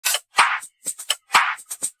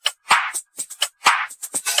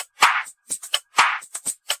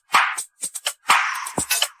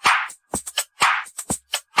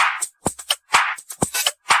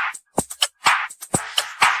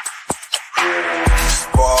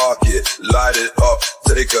it, light it up,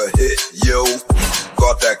 take a hit, yo.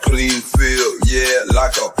 Got that clean feel, yeah,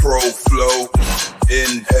 like a pro flow.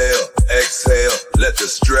 Inhale, exhale, let the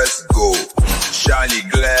stress go. Shiny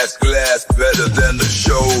glass, better than the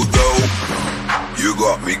show though. You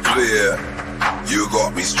got me clear, you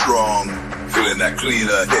got me strong. Feeling that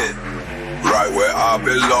cleaner hit, right where I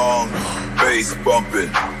belong. Bass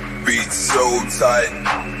bumping, beat so tight.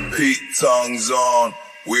 Pete tongues on,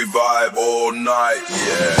 we vibe all night,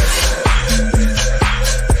 yeah.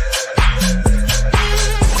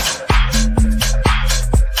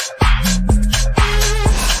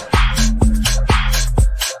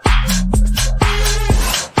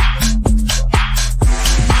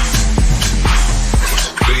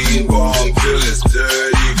 Clean bong till it's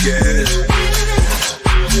dirty again.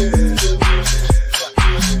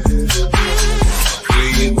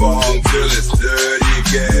 Clean bong till it's dirty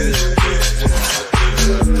again.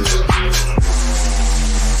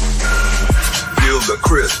 Feel the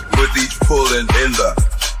crisp with each pulling in the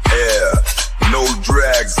air. No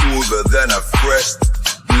drag, smoother than a fresh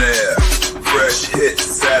snare. Fresh hit,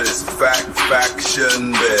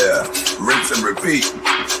 satisfaction there. Rinse and repeat,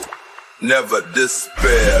 never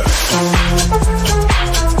despair.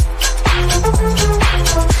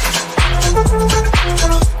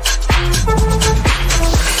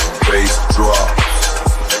 Bass drop,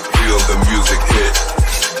 feel the music hit.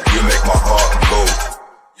 You make my heart go,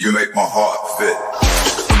 you make my heart fit.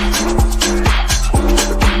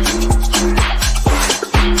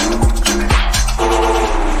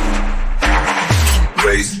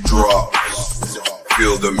 Bass drop,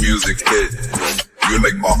 feel the music hit. You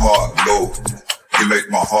make my heart go, you make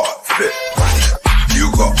my heart fit. You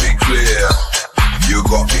got me clear, you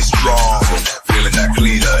got me strong. Feeling that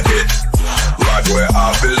cleaner hit, right where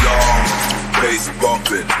I belong. Bass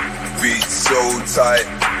bumping, beat so tight.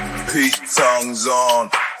 Pete tongues on,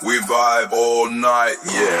 we vibe all night,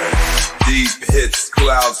 yeah. Deep hits,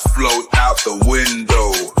 clouds float out the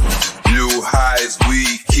window. New highs, we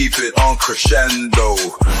keep it on crescendo.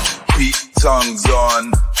 Pete tongues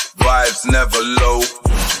on, vibes never low.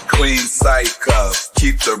 Clean sight cuffs,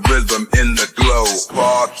 keep the rhythm in the glow.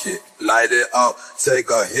 Spark it, light it up, take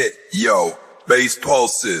a hit, yo. Bass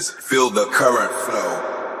pulses, feel the current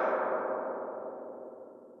flow.